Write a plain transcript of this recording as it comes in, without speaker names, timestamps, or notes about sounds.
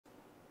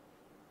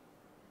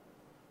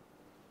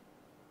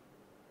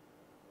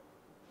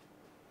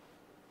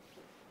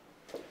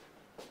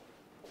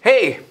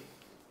Hey,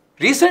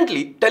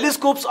 recently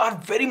telescopes are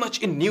very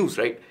much in news,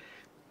 right?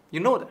 You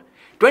know that.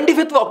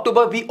 25th of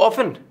October, we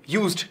often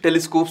used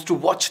telescopes to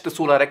watch the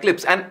solar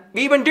eclipse, and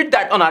we even did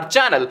that on our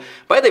channel.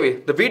 By the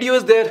way, the video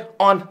is there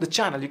on the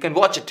channel, you can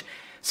watch it.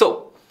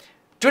 So,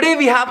 today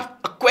we have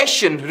a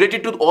question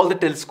related to all the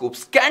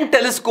telescopes. Can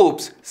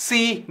telescopes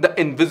see the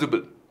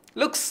invisible?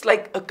 Looks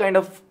like a kind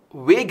of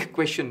vague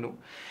question, no?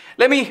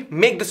 Let me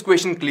make this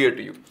question clear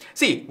to you.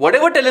 See,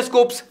 whatever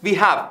telescopes we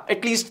have,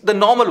 at least the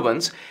normal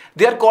ones,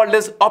 they are called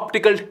as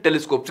optical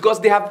telescopes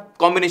because they have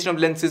combination of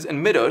lenses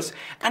and mirrors,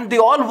 and they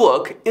all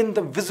work in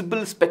the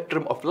visible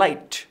spectrum of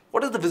light.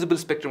 What is the visible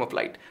spectrum of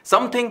light?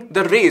 Something,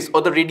 the rays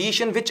or the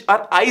radiation which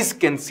our eyes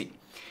can see.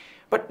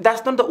 But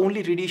that's not the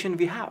only radiation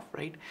we have,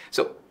 right?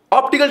 So,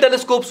 optical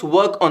telescopes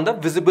work on the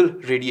visible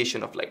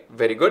radiation of light.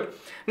 Very good.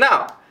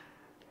 Now,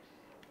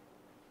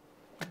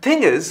 the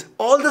thing is,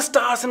 all the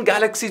stars and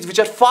galaxies which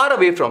are far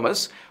away from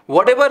us,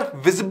 whatever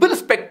visible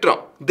spectrum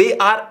they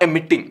are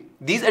emitting,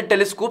 these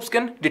telescopes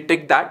can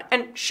detect that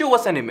and show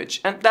us an image.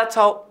 And that's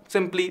how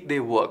simply they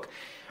work.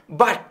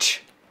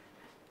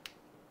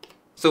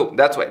 So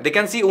that's why they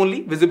can see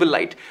only visible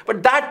light.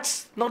 But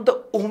that's not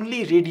the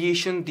only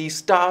radiation these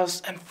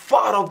stars and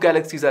far off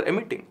galaxies are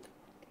emitting.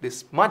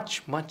 There's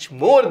much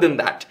more than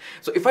that.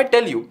 So if I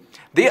tell you,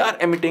 they are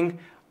emitting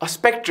a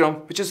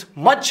spectrum which is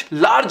much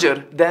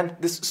larger than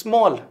this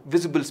small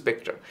visible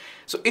spectrum.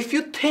 So if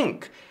you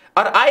think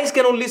our eyes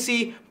can only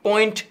see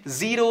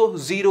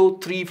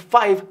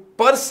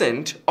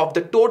 0.0035% of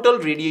the total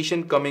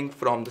radiation coming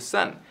from the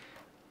sun,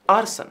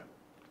 our sun,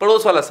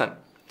 पड़ोस वाला sun,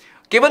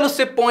 केवल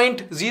उससे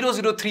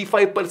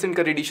 0.0035%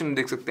 का radiation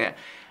देख सकते हैं,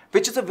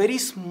 which is a very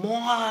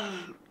small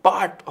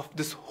part of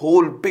this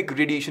whole big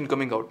radiation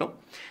coming out, no?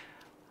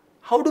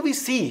 How do we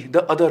see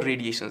the other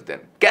radiations then?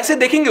 कैसे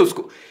देखेंगे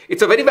उसको?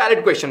 It's a very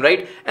valid question,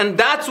 right? And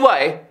that's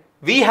why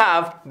we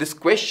have this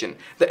question.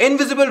 The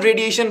invisible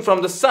radiation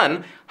from the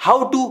sun,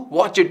 how to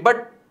watch it?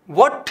 But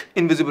what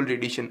invisible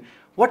radiation?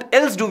 What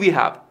else do we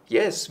have?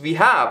 Yes, we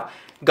have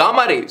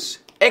gamma rays,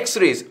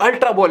 X-rays,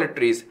 ultraviolet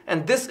rays,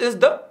 and this is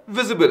the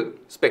visible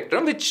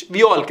spectrum which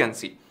we all can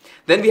see.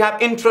 Then we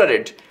have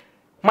infrared,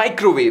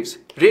 microwaves,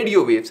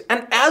 radio waves,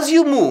 and as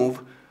you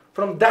move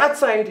from that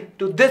side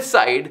to this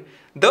side,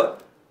 the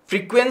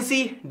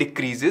frequency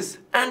decreases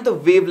and the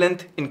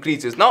wavelength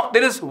increases. Now,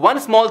 there is one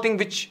small thing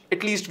which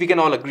at least we can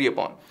all agree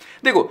upon.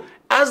 Dekho,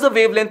 as the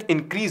wavelength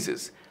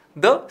increases,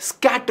 the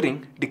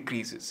scattering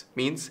decreases.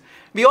 Means,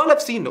 we all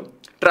have seen, no?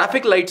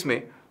 Traffic lights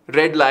mein,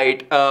 red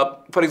light,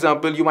 for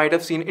example, you might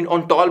have seen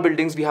on tall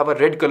buildings, we have a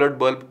red colored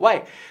bulb.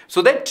 Why?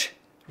 So that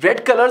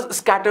red colors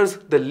scatters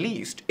the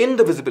least in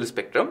the visible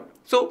spectrum.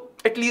 So,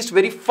 at least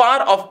very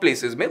far off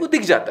places mein, wo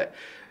dikh jata hai.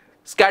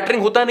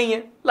 Scattering होता नहीं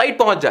है, light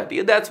पहुंच जाती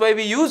है. That's why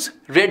we use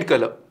red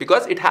color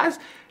because it has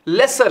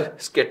lesser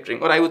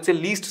scattering, or I would say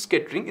least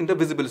scattering in the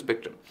visible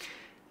spectrum.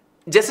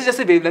 जैसे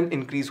जैसे wavelength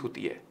increase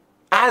होती है,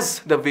 as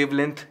the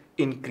wavelength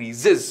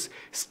increases,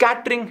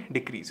 scattering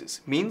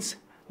decreases. Means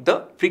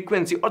the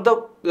frequency or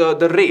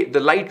the ray, the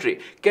light ray,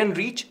 can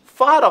reach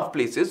far off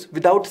places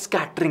without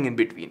scattering in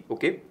between.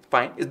 Okay,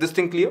 fine. Is this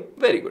thing clear?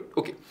 Very good.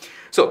 Okay,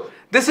 so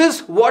this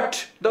is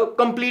what the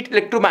complete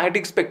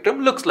electromagnetic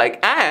spectrum looks like,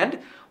 and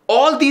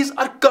all these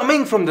are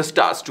coming from the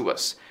stars to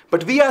us,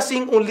 but we are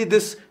seeing only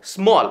this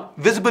small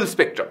visible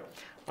spectrum.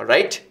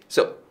 Alright,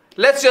 so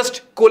let's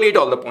just collate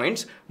all the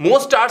points.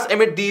 Most stars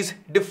emit these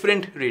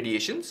different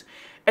radiations.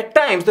 At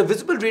times, the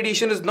visible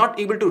radiation is not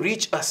able to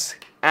reach us,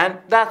 and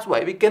that's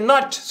why we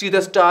cannot see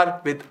the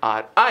star with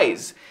our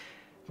eyes.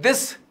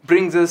 This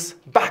brings us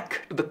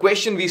back to the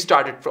question we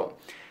started from.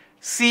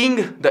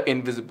 Seeing the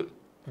invisible.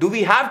 Do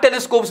we have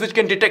telescopes which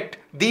can detect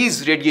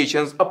these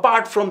radiations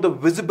apart from the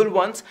visible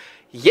ones?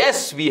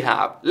 Yes, we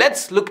have.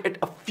 Let's look at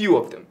a few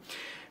of them.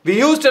 We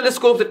use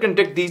telescopes that can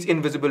detect these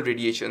invisible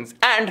radiations,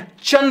 and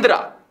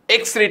Chandra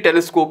X-ray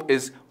telescope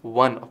is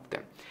one of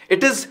them.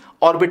 It is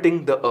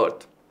orbiting the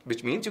Earth,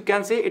 which means you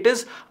can say it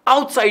is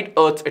outside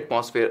Earth's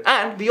atmosphere,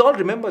 and we all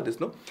remember this,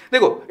 no?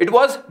 Dekho, it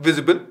was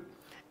visible,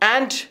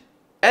 and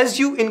as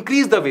you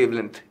increase the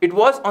wavelength, it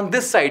was on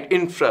this side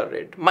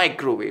infrared,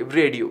 microwave,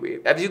 radio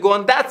wave. As you go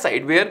on that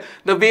side where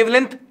the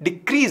wavelength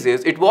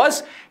decreases, it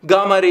was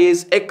gamma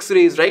rays,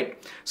 X-rays, right?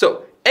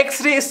 So,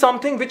 X-ray is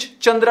something which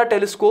Chandra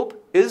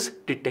telescope is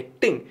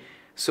detecting.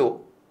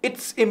 So,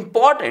 it's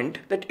important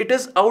that it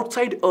is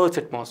outside Earth's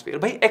atmosphere.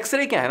 Bhai,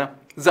 X-ray क्या है ना?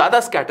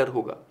 ज़्यादा scatter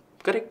होगा.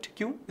 Correct?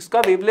 क्यों?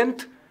 इसका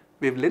wavelength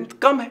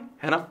कम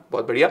है ना?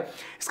 बहुत बढ़िया.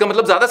 इसका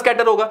मतलब ज़्यादा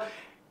scatter होगा.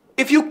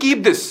 If you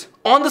keep this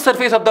on the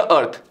surface of the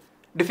Earth,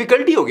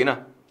 difficulty होगी ना?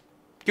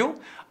 क्यों?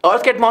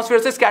 Earth के atmosphere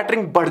से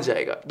scattering बढ़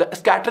जाएगा. The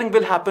scattering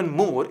will happen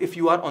more if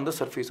you are on the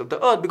surface of the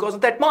Earth because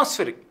of the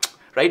atmosphere,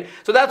 right?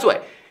 So that's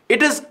why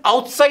it is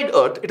outside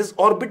Earth, it is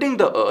orbiting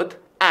the Earth,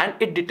 and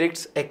it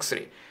detects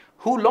X-ray.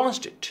 Who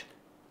launched it?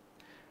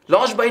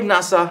 Launched by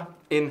NASA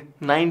in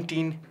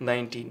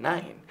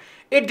 1999.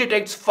 It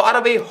detects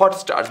faraway hot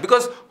stars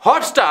because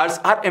hot stars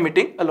are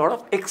emitting a lot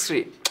of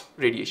X-ray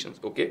radiations.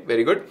 Okay,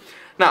 very good.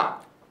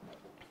 Now,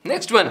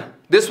 next one.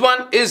 This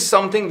one is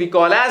something we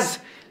call as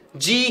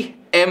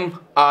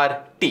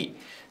GMRT,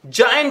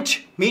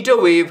 Giant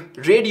Meter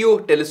Wave Radio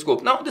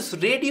Telescope. Now this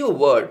radio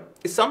word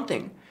is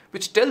something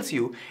which tells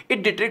you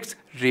it detects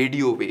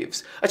radio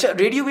waves. Acha,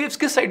 radio waves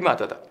किस side में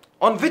आता था?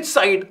 On which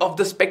side of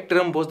the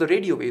spectrum was the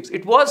radio waves?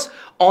 It was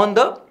on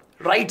the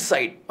right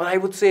side, or I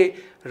would say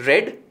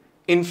red,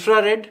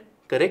 infrared,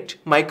 correct,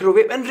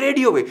 microwave and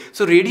radio wave.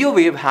 So radio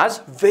wave has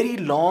very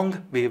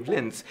long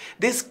wavelengths.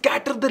 They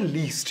scatter the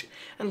least,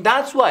 and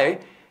that's why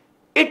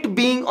it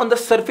being on the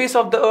surface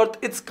of the earth,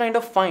 it's kind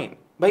of fine.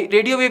 भाई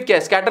radio wave क्या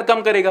है? Scatter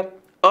कम करेगा,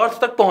 earth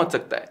तक पहुंच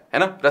सकता है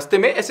ना? रास्ते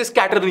में ऐसे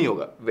scatter नहीं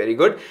होगा. Very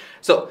good.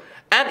 So,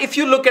 and if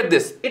you look at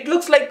this, it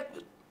looks like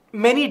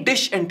many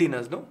dish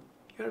antennas, no?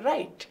 You're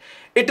right.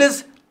 It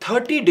is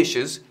 30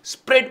 dishes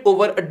spread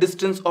over a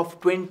distance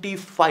of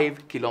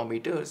 25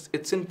 kilometers.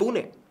 It's in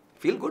Pune.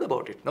 Feel good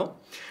about it, no?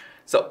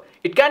 So,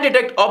 it can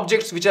detect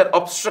objects which are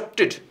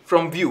obstructed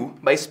from view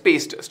by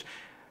space dust.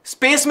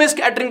 Space में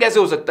scattering कैसे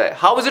हो सकता है?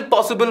 How is it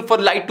possible for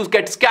light to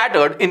get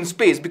scattered in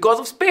space because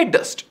of space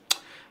dust?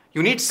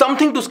 You need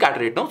something to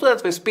scatter it, no? So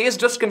that's why space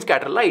dust can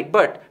scatter light,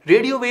 but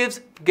radio waves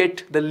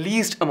get the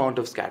least amount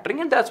of scattering,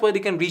 and that's why they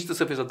can reach the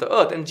surface of the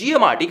earth, and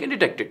GMRT can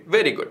detect it.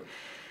 Very good.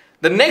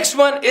 The next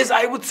one is,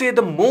 I would say,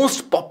 the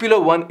most popular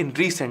one in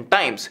recent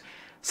times.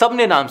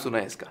 सबने नाम सुना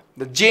है इसका.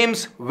 The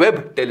James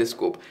Webb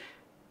Telescope.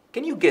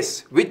 Can you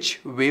guess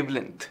which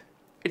wavelength?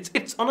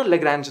 It's on a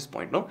Lagrange's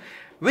point, no?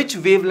 Which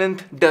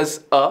wavelength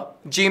does a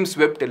James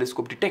Webb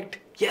Telescope detect?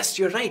 Yes,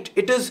 you're right.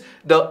 It is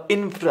the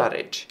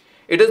infrared.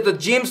 It is the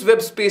James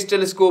Webb Space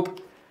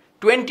Telescope.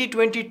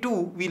 2022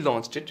 we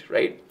launched it,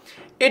 right?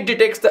 It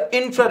detects the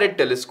infrared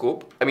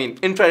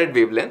infrared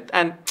wavelength,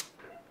 and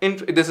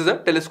this is a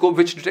telescope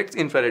which detects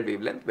infrared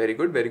wavelength. Very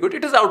good, very good.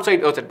 It is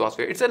outside Earth's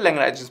atmosphere. It's a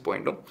Lagrange's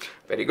point, no?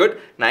 Very good,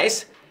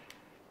 nice.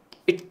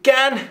 It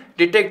can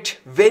detect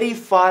very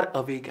far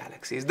away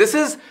galaxies. This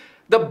is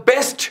the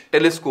best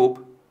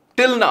telescope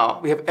till now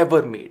we have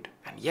ever made.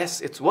 And yes,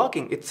 it's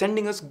working. It's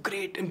sending us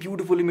great and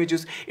beautiful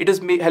images. It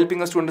is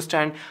helping us to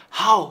understand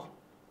how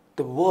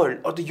the world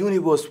or the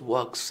universe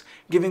works,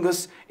 giving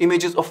us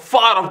images of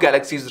far off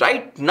galaxies.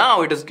 Right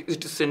now it is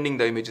sending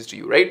the images to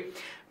you, right?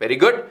 Very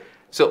good.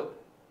 So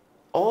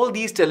all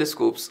these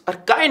telescopes are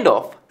kind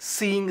of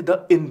seeing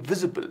the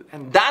invisible,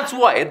 and that's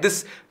why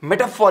this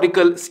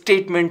metaphorical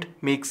statement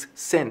makes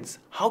sense.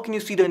 How can you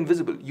see the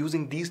invisible?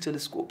 Using these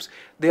telescopes,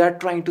 they are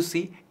trying to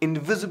see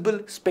invisible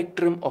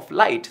spectrum of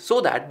light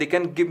so that they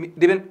can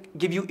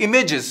give you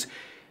images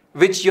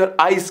which your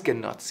eyes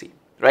cannot see,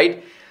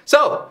 right?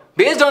 So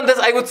based on this,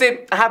 I would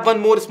say I have one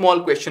more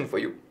small question for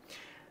you.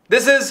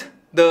 This is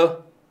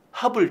the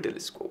Hubble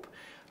telescope.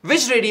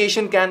 Which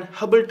radiation can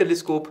Hubble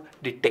telescope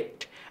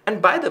detect? And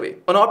by the way,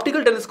 on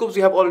optical telescopes,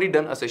 we have already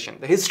done a session,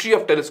 the history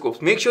of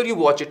telescopes. Make sure you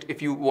watch it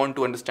if you want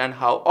to understand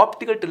how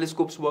optical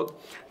telescopes work.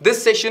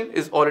 This session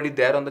is already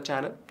there on the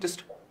channel.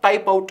 Just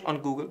type out on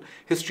Google,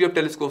 history of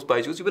telescopes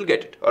BYJU'S, you will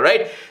get it. All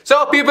right.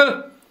 So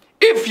people,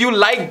 if you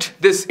liked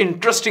this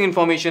interesting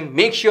information,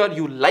 make sure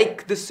you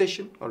like this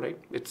session. All right.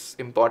 It's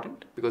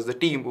important because the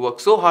team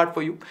works so hard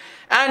for you,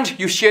 and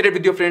you share it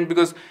with your friend,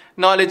 because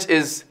knowledge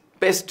is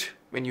best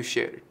when you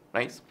share it.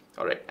 Nice.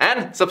 All right,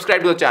 and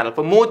subscribe to the channel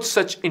for more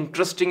such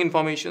interesting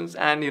informations,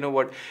 and you know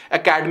what,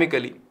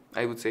 academically,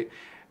 I would say,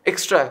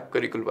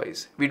 extracurricular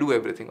wise, we do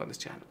everything on this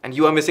channel, and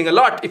you are missing a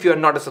lot if you are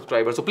not a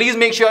subscriber. So please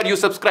make sure you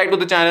subscribe to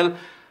the channel,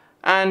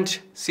 and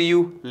see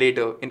you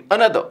later in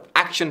another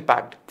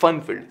action-packed,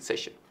 fun-filled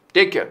session.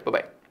 Take care.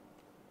 Bye-bye.